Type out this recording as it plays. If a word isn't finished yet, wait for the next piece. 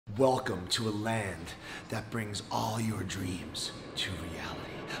Welcome to a land that brings all your dreams to reality.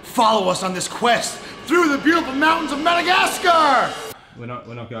 Follow us on this quest through the beautiful mountains of Madagascar! We're not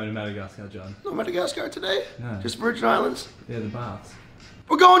going to Madagascar, John. No Madagascar today? No. Just Virgin Islands? Yeah, the BATHS.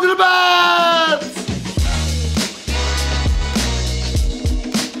 We're going to the BATHS!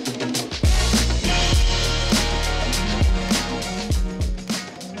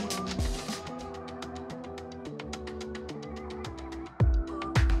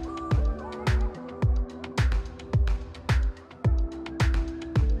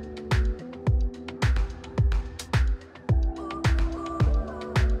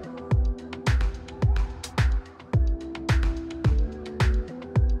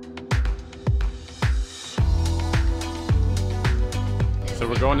 So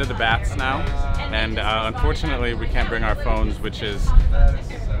we're going to the BATHS now, and unfortunately we can't bring our phones, which is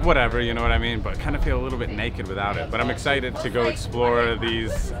whatever, you know what I mean, but kind of feel a little bit naked without it. But I'm excited to go explore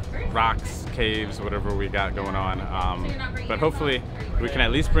these rocks, caves, whatever we got going on. But hopefully we can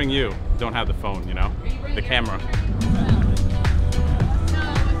at least bring you. Don't have the phone, you know, the camera.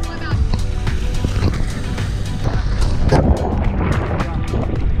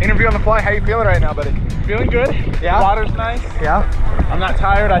 Interview on the fly, how you feeling right now, buddy? Feeling good. Yeah? Water's nice. Yeah? I'm not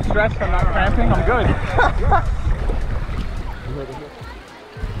tired, I stretched, I'm not cramping, I'm good.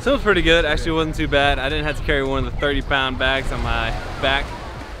 So it was pretty good. Actually, it wasn't too bad. I didn't have to carry one of the 30-pound bags on my back.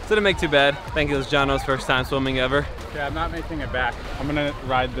 So it didn't make too bad. I think it was Jono's first time swimming ever. Yeah, I'm not making it back. I'm gonna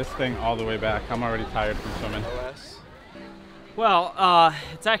ride this thing all the way back. I'm already tired from swimming. Well,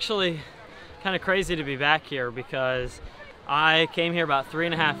 it's actually kind of crazy to be back here because I came here about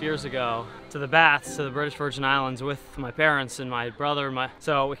 3.5 years ago to the BATHS, to the British Virgin Islands, with my parents and my brother.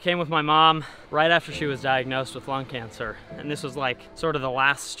 So we came with my mom right after she was diagnosed with lung cancer. And this was like sort of the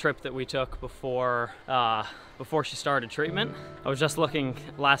last trip that we took before she started treatment. I was just looking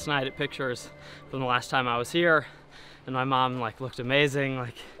last night at pictures from the last time I was here, and my mom like looked amazing.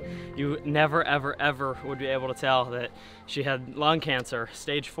 Like, you never ever ever would be able to tell that she had lung cancer,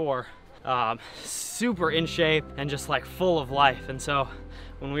 stage 4. Super in shape and just like full of life. And so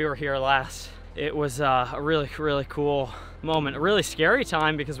when we were here last, it was a really cool moment. A really scary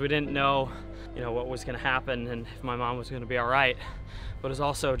time because we didn't know, you know, what was going to happen and if my mom was going to be all right. But it was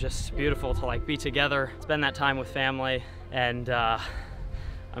also just beautiful to like be together, spend that time with family, and I'm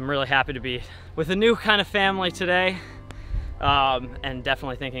really happy to be with a new kind of family today. And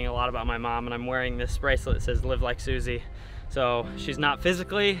definitely thinking a lot about my mom, and I'm wearing this bracelet that says "Live Like Susie." So she's not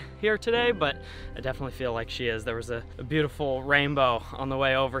physically here today, but I definitely feel like she is. There was a beautiful rainbow on the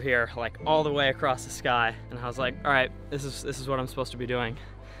way over here, like all the way across the sky. And I was like, all right, this is what I'm supposed to be doing.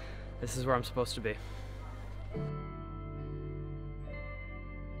 This is where I'm supposed to be.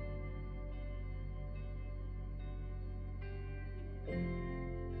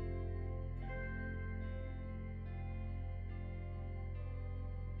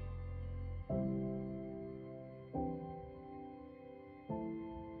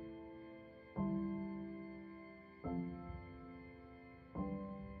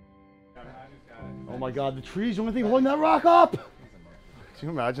 Oh my God, the tree's the only thing holding that rock up! Can you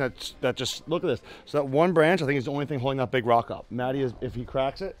imagine that just, look at this. So that one branch, I think, is the only thing holding that big rock up. Maddie, if he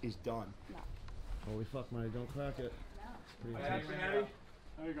cracks it, he's done. No. Holy fuck, Maddie, don't crack it. No. Maddie?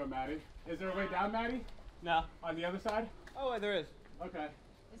 There you go, Maddie. Is there a way down, Maddie? No. On the other side? Oh, there is. Okay.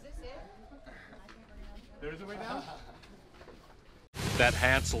 Is this it? There's a way down? That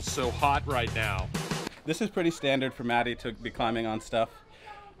Hansel's so hot right now. This is pretty standard for Maddie to be climbing on stuff.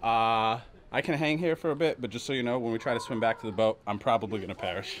 I can hang here for a bit, but just so you know, when we try to swim back to the boat, I'm probably gonna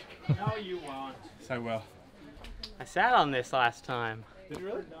perish. No, you won't. Yes, I will. I sat on this last time. Did you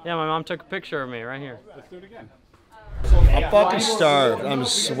really? Yeah, my mom took a picture of me right here. Let's do it again. I'm fucking starved. I'm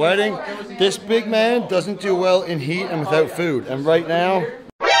sweating. This big man doesn't do well in heat and without food. And right now,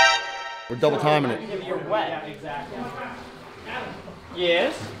 we're double timing it. You're wet. Yeah, exactly.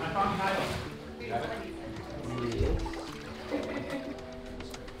 Yes?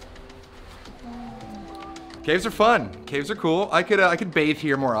 Caves are fun. Caves are cool. I could bathe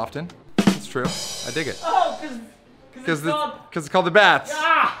here more often. It's true. I dig it. Oh, because it's called the BATHS.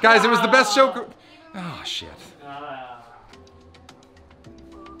 Ah! Guys, it was the best show. Oh shit.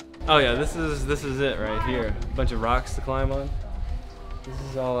 Oh yeah, this is it right here. A bunch of rocks to climb on. This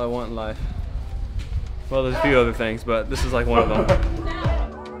is all I want in life. Well, there's a few other things, but this is like one of them.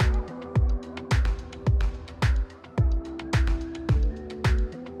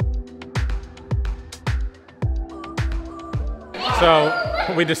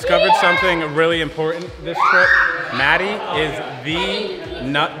 So we discovered something really important this trip. Maddie is the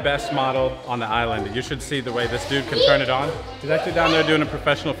nut best model on the island. You should see the way this dude can turn it on. He's actually down there doing a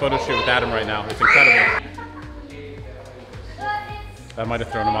professional photo shoot with Adam right now. It's incredible. That might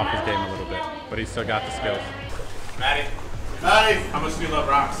have thrown him off his game a little bit, but he's still got the skills. Maddie. Maddie. How much do you love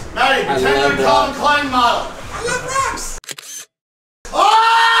rocks? Maddie, pretend you're a Calvin Klein model. I love rocks.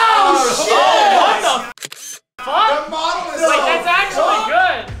 Oh, shit! What the fuck? The model is Like, that's actually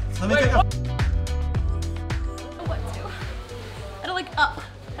good. Let me take a... What to? I don't like up.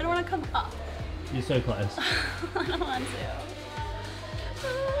 I don't want to come up. You're so close. I don't want to.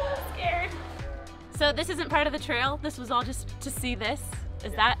 I'm scared. So this isn't part of the trail? This was all just to see this?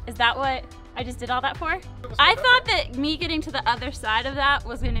 Is that what I just did all that for? I thought that me getting to the other side of that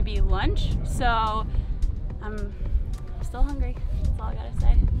was gonna be lunch, so I'm still hungry. That's all I gotta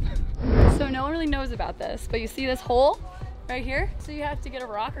say. So no one really knows about this, but you see this hole right here? So you have to get a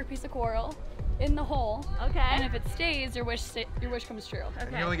rock or a piece of coral in the hole. Okay. And if it stays, your wish comes true. Okay.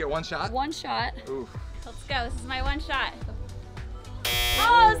 And you only get one shot? One shot. Oof. Let's go. This is my one shot.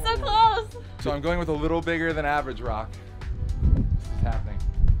 Oh, so close. So I'm going with a little bigger than average rock. This is happening.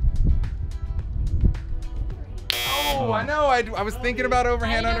 Oh, I know. I was thinking about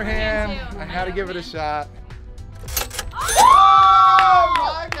overhand, underhand. I had to give it a shot. Oh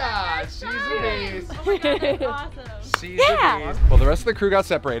my God, she's a beast. Oh my God, that's awesome. She's a beast. Well, the rest of the crew got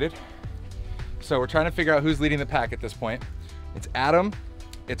separated. So we're trying to figure out who's leading the pack at this point. It's Adam,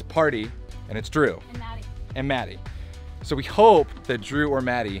 it's Party, and it's Drew. And Maddie. And Maddie. So we hope that Drew or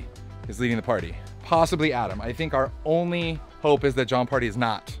Maddie is leading the party. Possibly Adam. I think our only hope is that John Party is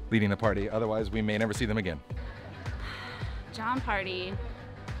not leading the party. Otherwise, we may never see them again. John Party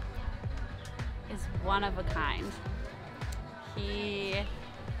is one of a kind. He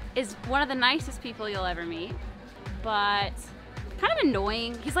is one of the nicest people you'll ever meet, but kind of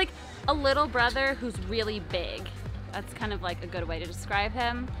annoying. He's like a little brother who's really big. That's kind of like a good way to describe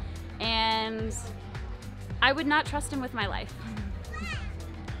him. And I would not trust him with my life.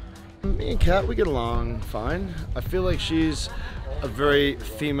 Me and Kat, we get along fine. I feel like she's a very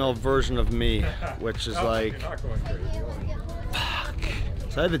female version of me, which is like, fuck.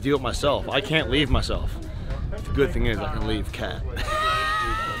 So I had to deal with myself. I can't leave myself. The good thing is I can leave Kat.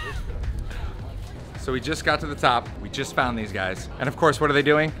 So we just got to the top. We just found these guys. And of course, what are they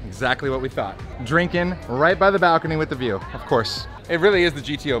doing? Exactly what we thought. Drinking right by the balcony with the view. Of course. It really is the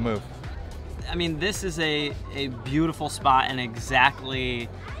GTO move. I mean, this is a beautiful spot and exactly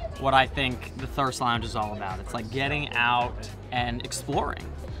what I think the Thirst Lounge is all about. It's like getting out and exploring.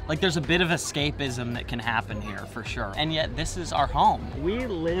 Like there's a bit of escapism that can happen here for sure. And yet this is our home. We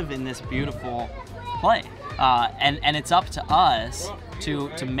live in this beautiful place. And it's up to us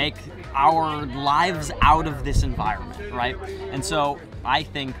to make our lives out of this environment, right? And so I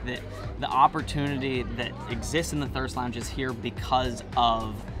think that the opportunity that exists in the Thirst Lounge is here because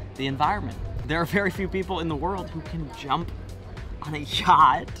of the environment. There are very few people in the world who can jump on a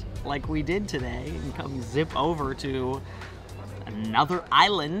yacht like we did today and come zip over to another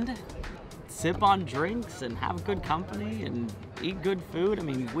island, sip on drinks and have good company and eat good food. I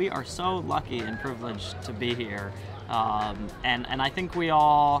mean, we are so lucky and privileged to be here. And I think we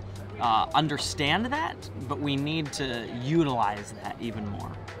all understand that, but we need to utilize that even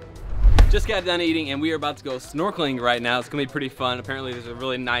more. Just got done eating and we are about to go snorkeling right now. It's gonna be pretty fun. Apparently there's a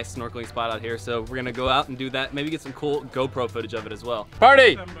really nice snorkeling spot out here, so we're gonna go out and do that. Maybe get some cool GoPro footage of it as well.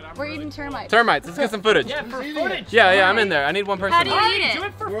 Party! We're eating termites. Termites, let's get some footage. Yeah, for footage. Yeah, I'm in there. I need one person. How do you eat it? Do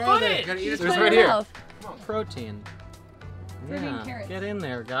it for footage. There's right here. Protein. Yeah, get in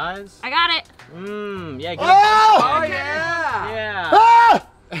there, guys. I got it. Yeah. Get Oh! yeah. Yeah. Ah!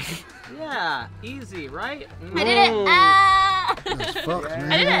 Yeah. Easy, right? I did it. Fuck,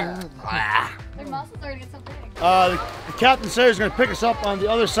 man. I did it. Their muscles are gonna get so big. The captain said he's going to pick us up on the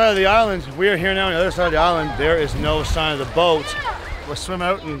other side of the island. We are here now on the other side of the island. There is no sign of the boat. We'll swim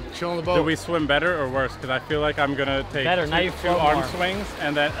out and chill on the boat. Do we swim better or worse? Because I feel like I'm gonna take two arm swings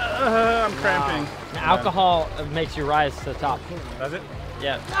and then I'm cramping. Now, alcohol makes you rise to the top. Does it?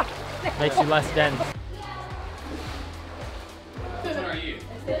 Yeah. Makes you less dense.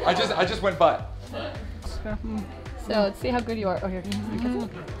 I just went butt. So let's see how good you are. Oh, here.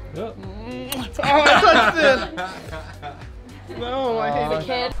 Oh, I touched it! No, I hate The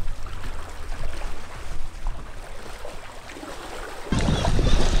kid.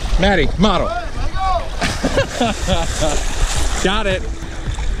 Maddie, model. Got it.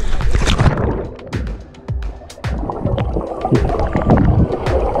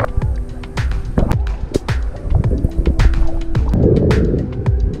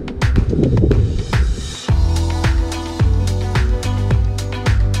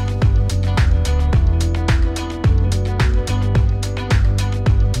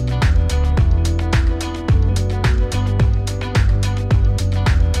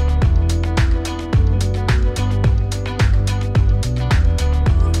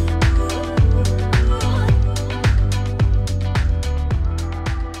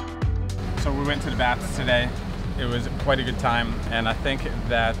 quite a good time, and I think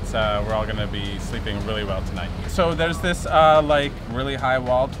that we're all gonna be sleeping really well tonight. So there's this like really high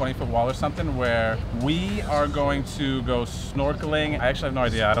wall, 20-foot wall or something, where we are going to go snorkeling. I actually have no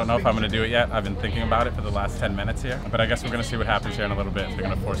idea. I don't know if I'm gonna do it yet. I've been thinking about it for the last 10 minutes here, but I guess we're gonna see what happens here in a little bit if they're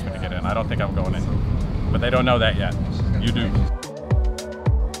gonna force me to get in. I don't think I'm going in, but they don't know that yet. You do.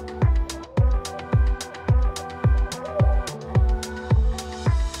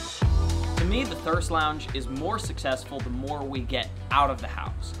 To me, the Thirst Lounge is more successful the more we get out of the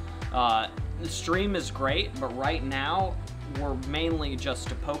house. The stream is great, but right now we're mainly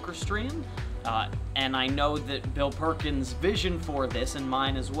just a poker stream. And I know that Bill Perkins' vision for this, and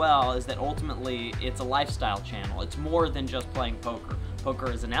mine as well, is that ultimately it's a lifestyle channel. It's more than just playing poker.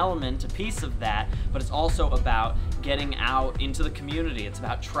 Poker is an element, a piece of that, but it's also about getting out into the community. It's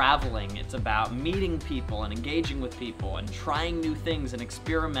about traveling. It's about meeting people and engaging with people and trying new things and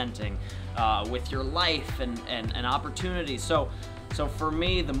experimenting with your life and opportunities. So for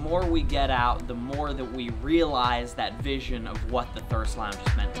me, the more we get out, the more that we realize that vision of what the Thirst Lounge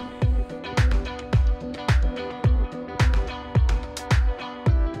is meant to be.